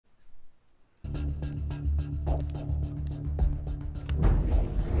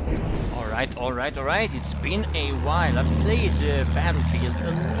Alright. It's been a while. I've played Battlefield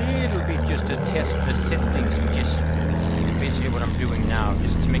a little bit just to test the settings, which is basically what I'm doing now.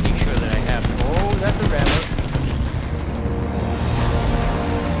 Just making sure that I have... Oh, that's a rammer.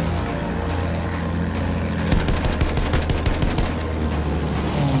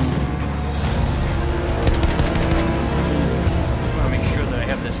 I want to make sure that I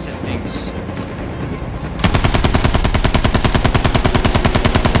have the settings.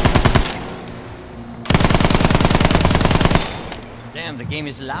 Damn, the game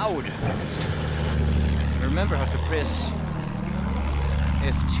is loud. Remember how to press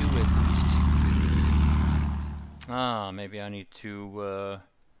F2 at least. Ah, maybe I need to...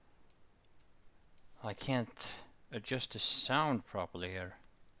 I can't adjust the sound properly here.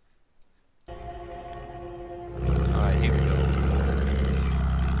 Alright, here we go.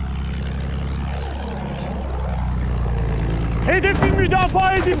 Hedefi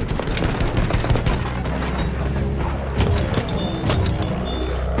müdafaa edin.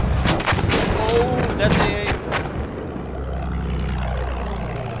 Oh, that's a...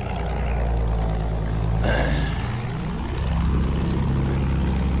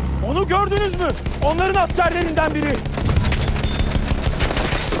 Onu gördünüz mü? Onların askerlerinden biri.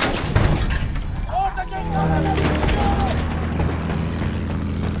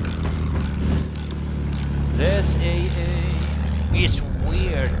 That's a... It's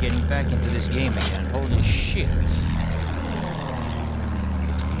weird getting back into this game again. Holy shit.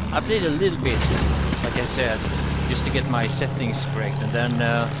 I played a little bit, like I said, just to get my settings correct, and then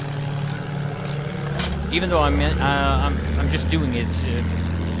even though I'm just doing it,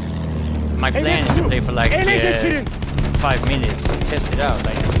 my plan is to play for like 5 minutes to test it out.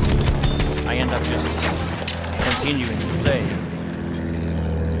 I end up just continuing to play.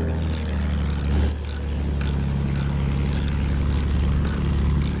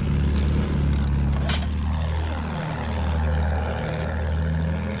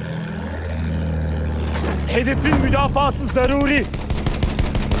 Hedefin müdafası zaruri.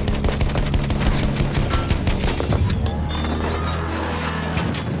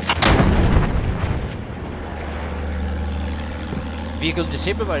 Vehicle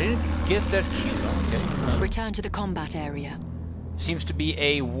disabled, but I didn't get that kill. Okay. Return to the combat area. Seems to be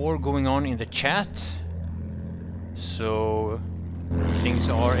a war going on in the chat. So things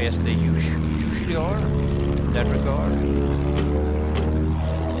are as they usually are in that regard.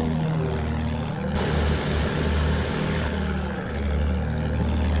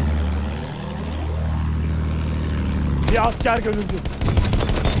 Bir asker görüldü.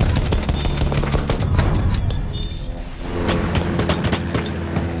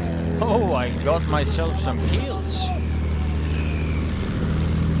 Oh, I got myself some kills.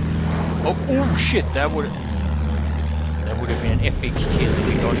 Oh shit, that would have been an epic kill if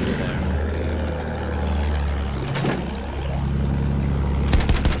we got it there.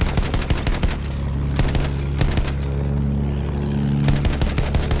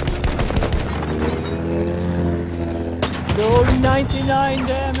 No, 99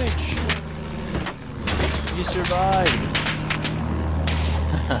 damage. You survived.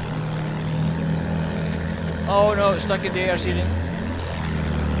 Oh no, stuck in the air ceiling.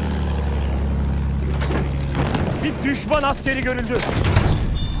 Bir düşman askeri görüldü.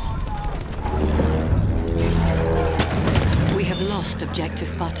 We have lost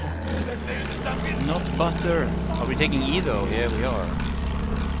objective butter. Not butter. Are we taking E though? Yeah, we are.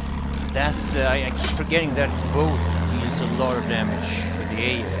 That I keep forgetting that boat deals a lot of damage with the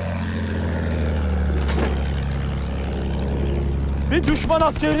A. Bir düşman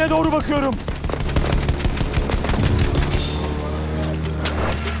askerine doğru bakıyorum.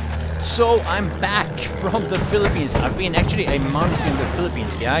 So I'm back from the Philippines. I've been actually a month in the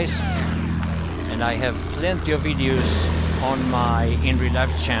Philippines, guys, and I have plenty of videos on my In Real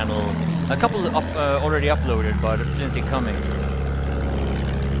Life channel. A couple already uploaded, but plenty coming.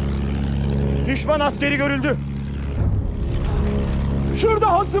 Düşman askeri görüldü.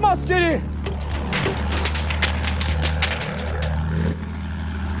 Şurada hasım askeri.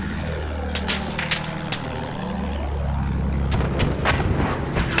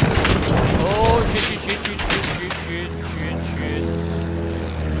 Oh shit.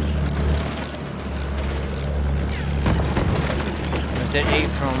 That A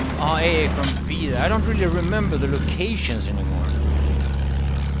from AA from B. I don't really remember the locations anymore.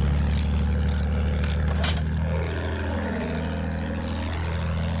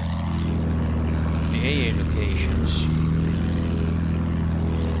 The AA locations.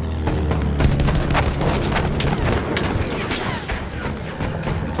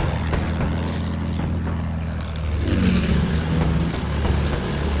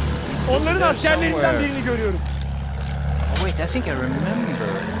 onların there askerlerinden somewhere. birini görüyorum. Oh, wait, I think I remember.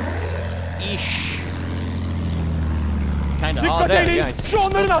 Ish. Kinda. Oh, Dikkat there. edin. Yeah, it's Şu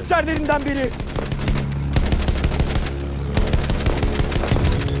onların spotted. askerlerinden biri.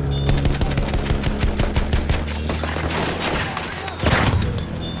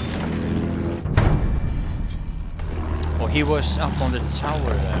 Oh, he was up on the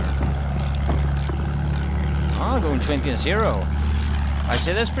tower there. Ah, going 20-0. I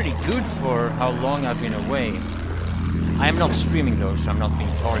say that's pretty good for how long I've been away. I am not streaming though, so I'm not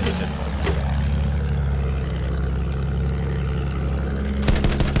being targeted.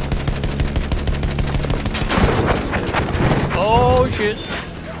 Oh shit!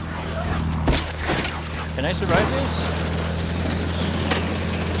 Can I survive this?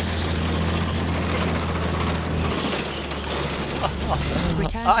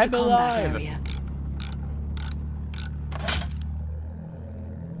 Return to I'm the combat alive. area.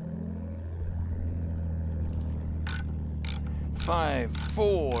 Five,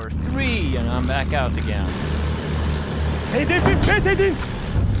 four, three, and I'm back out again. Hedefi fethedin.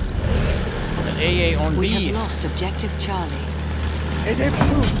 An AA on We B. have lost objective Charlie. Hedef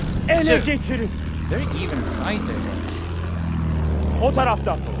şu. Ele Sir. geçirin. Very even fight, I think. O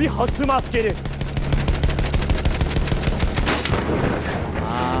tarafta bir hasım askeri.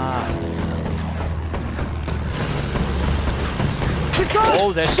 Ah. Dikkat!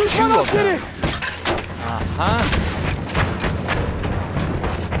 Oh, there's Düşman two of askeri. them. Uh-huh.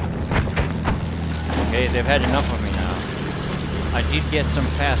 Okay, they've had enough of me now. I did get some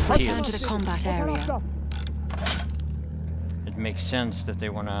fast Return to kills. the combat area. It makes sense that they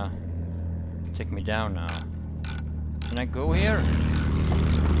wanna take me down now. Can I go here?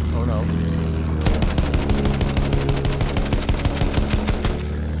 Oh no.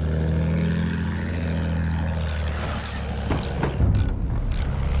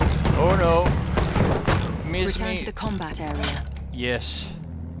 Oh no. Miss Return me. to the combat area. Yes.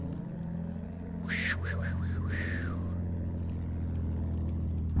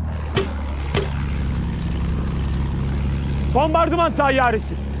 Bombardıman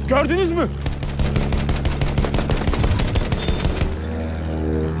tayyaresi. Gördünüz mü?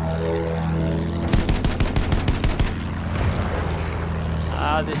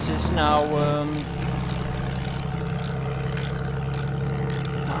 Ah, this is now,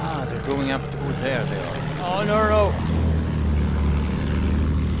 Ah, they're going up. Oh, there they are. Oh, no, no.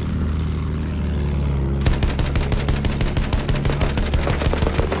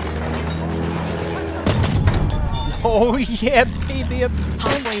 Oh, yeah, baby.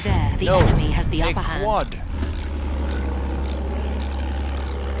 Halfway there, the No, enemy has the a upper hand. quad.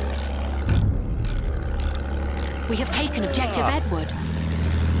 We have taken objective Edward.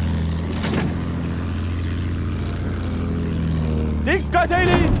 Dikkat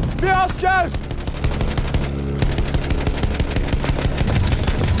edin. Bir asker.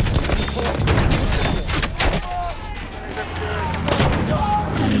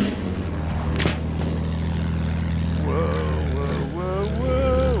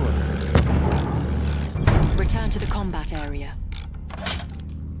 Return to the combat area.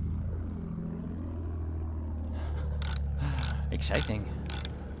 Exciting.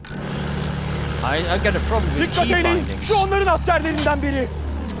 I've got a problem with Dikkat key edin. bindings. Şu onların askerlerinden biri.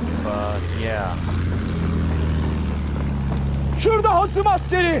 But yeah. Şurada hasım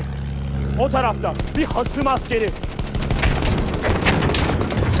askeri. O tarafta bir hasım askeri.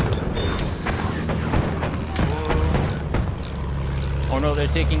 Oh no, they're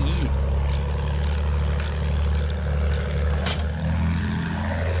taking E.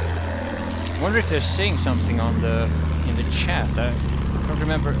 I wonder if they're saying something on in the chat. I don't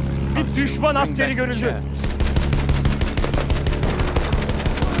remember. how to düşman bring askeri back the görüldü. chat.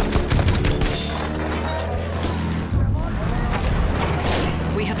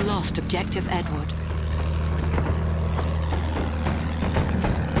 We have lost objective Edward.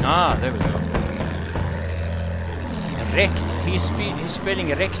 Ah, there we go. Rekt. He's spelling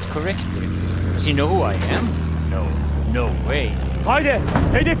rekt correctly. Does he know who I am? No. No way. Haydi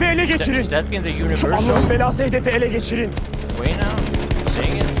hedefi ele geçirin. Has that been the Şu universal Allah'ın belası hedefi ele geçirin. way now?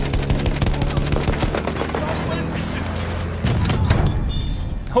 Saying it?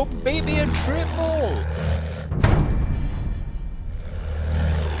 Oh, baby, a triple!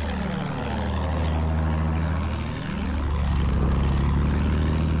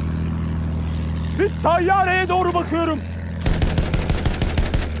 Bir tayyareye doğru bakıyorum.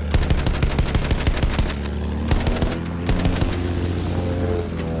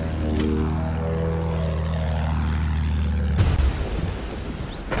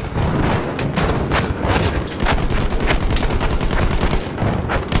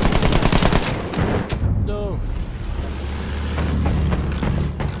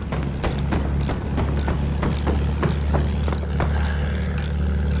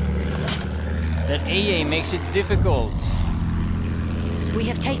 That AA makes it difficult. We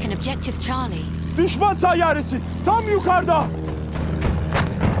have taken objective Charlie. Düşman tayyaresi tam yukarıda.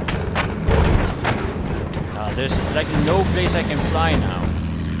 There's like no place I can fly now.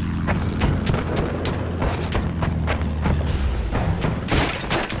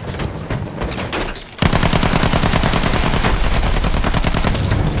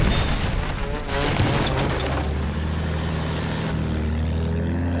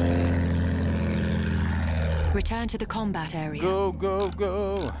 Return to the combat area. Go, go,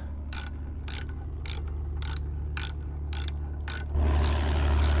 go.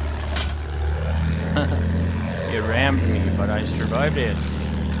 It rammed me, but I survived it.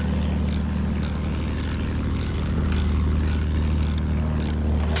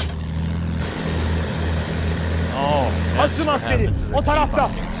 Oh, that's Hasım what askeri, happened to the o tarafta.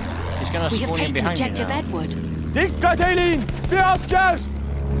 key findings. He's gonna We have spawn in taken behind me objective now. Edward. Dikkat eyleyin. Bir asker.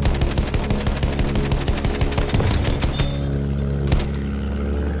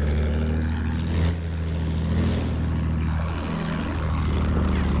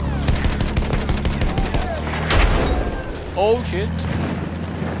 Oh shit!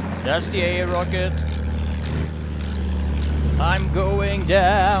 That's the AA rocket. I'm going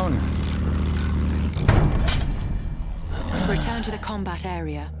down. Return to the combat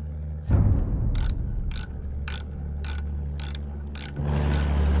area.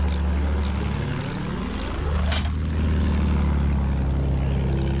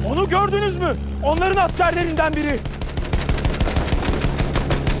 Onu gördünüz mü? Onların askerlerinden biri.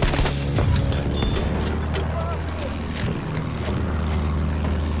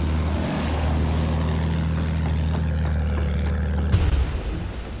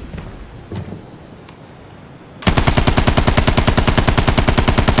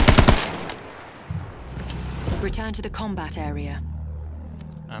 Return to the combat area.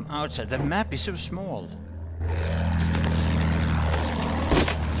 I'm outside. The map is so small.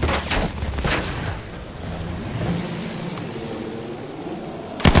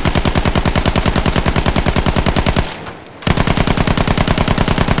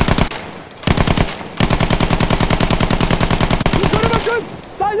 Yukarı bakın.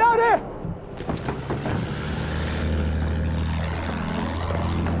 Tayyare.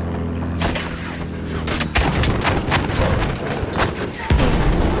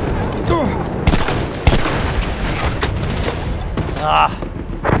 Ah!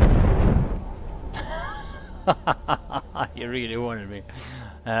 You really wanted me.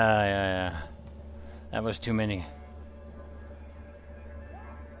 Yeah. That was too many.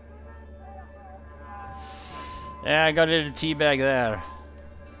 Yeah, I got a little teabag there.